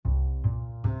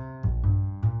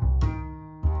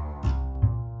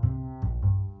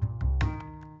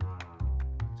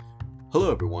Hello,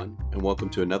 everyone, and welcome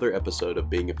to another episode of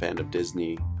Being a Fan of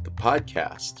Disney, the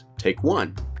podcast, Take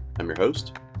One. I'm your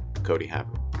host, Cody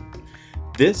Havert.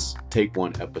 This Take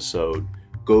One episode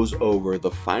goes over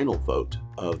the final vote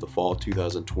of the Fall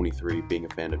 2023 Being a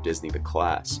Fan of Disney, the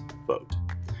class vote.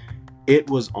 It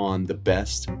was on the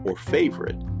best or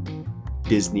favorite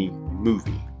Disney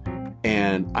movie.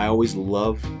 And I always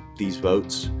love these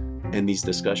votes and these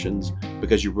discussions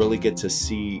because you really get to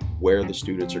see where the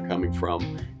students are coming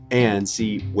from and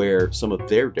see where some of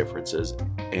their differences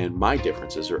and my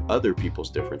differences or other people's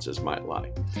differences might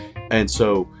lie. And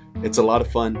so it's a lot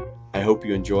of fun. I hope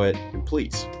you enjoy it, and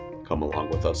please come along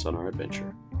with us on our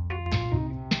adventure.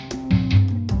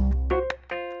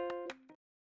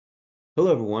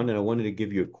 Hello, everyone, and I wanted to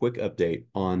give you a quick update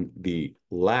on the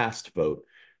last vote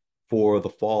for the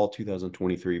Fall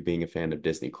 2023 Being a Fan of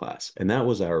Disney class, and that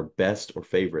was our best or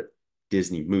favorite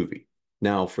Disney movie.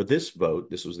 Now, for this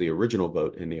vote, this was the original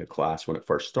vote in the class when it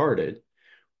first started.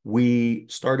 We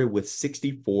started with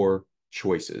 64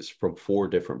 choices from 4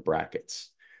 different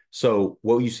brackets. So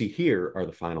what you see here are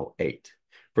the final 8.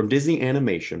 From Disney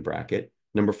Animation bracket,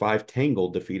 number 5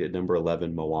 Tangled defeated number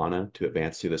 11 Moana to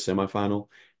advance to the semifinal.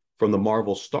 From the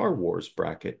Marvel Star Wars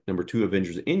bracket, number 2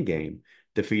 Avengers Endgame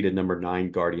defeated number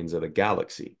 9 Guardians of the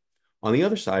Galaxy. On the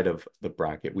other side of the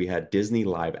bracket, we had Disney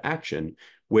Live Action,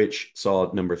 which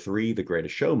saw number 3, The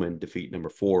Greatest Showman, defeat number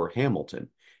 4, Hamilton,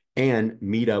 and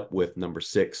meet up with number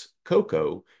 6,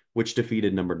 Coco, which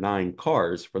defeated number 9,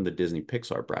 Cars, from the Disney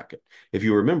Pixar bracket. If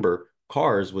you remember,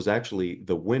 Cars was actually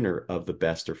the winner of the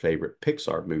best or favorite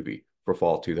Pixar movie for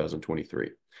fall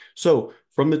 2023. So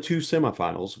from the 2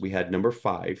 semifinals, we had number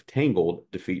 5, Tangled,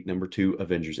 defeat number 2,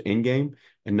 Avengers Endgame,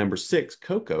 and number 6,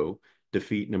 Coco,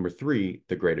 defeat number 3,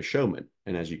 The Greatest Showman.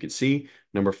 And as you can see,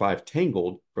 number 5,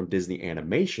 Tangled, from Disney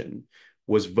Animation,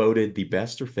 was voted the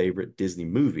best or favorite Disney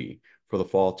movie for the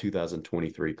fall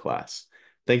 2023 class.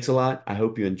 Thanks a lot. I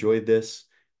hope you enjoyed this,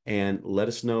 and let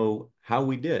us know how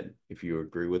we did, if you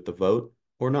agree with the vote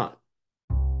or not.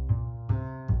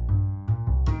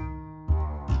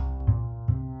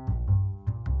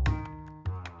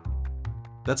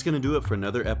 That's going to do it for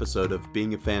another episode of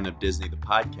Being a Fan of Disney, the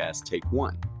podcast, Take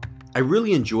One. I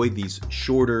really enjoy these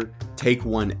shorter Take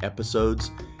One episodes.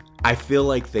 I feel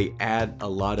like they add a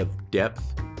lot of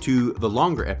depth to the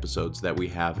longer episodes that we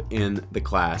have in the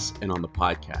class and on the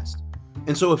podcast.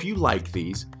 And so if you like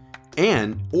these,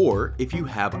 or if you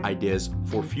have ideas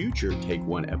for future Take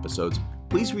One episodes,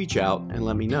 please reach out and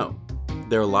let me know.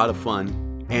 They're a lot of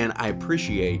fun, and I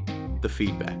appreciate the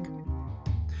feedback.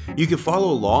 You can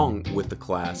follow along with the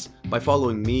class by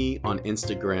following me on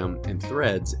Instagram and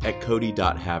Threads at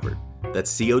cody.havard.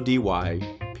 That's CODY.HAVARD.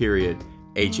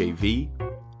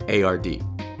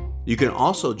 You can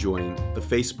also join the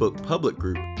Facebook public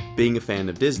group Being a Fan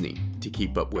of Disney to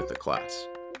keep up with the class.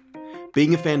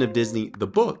 Being a Fan of Disney, the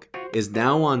book, is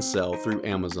now on sale through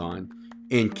Amazon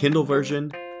in Kindle version,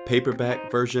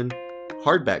 paperback version,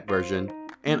 hardback version,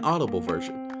 and Audible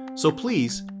version. So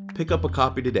please pick up a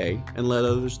copy today and let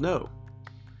others know.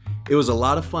 It was a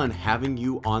lot of fun having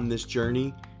you on this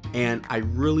journey, and I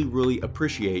really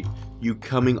appreciate you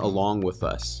coming along with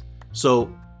us. So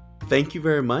thank you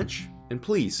very much, and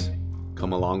please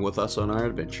come along with us on our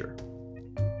adventure.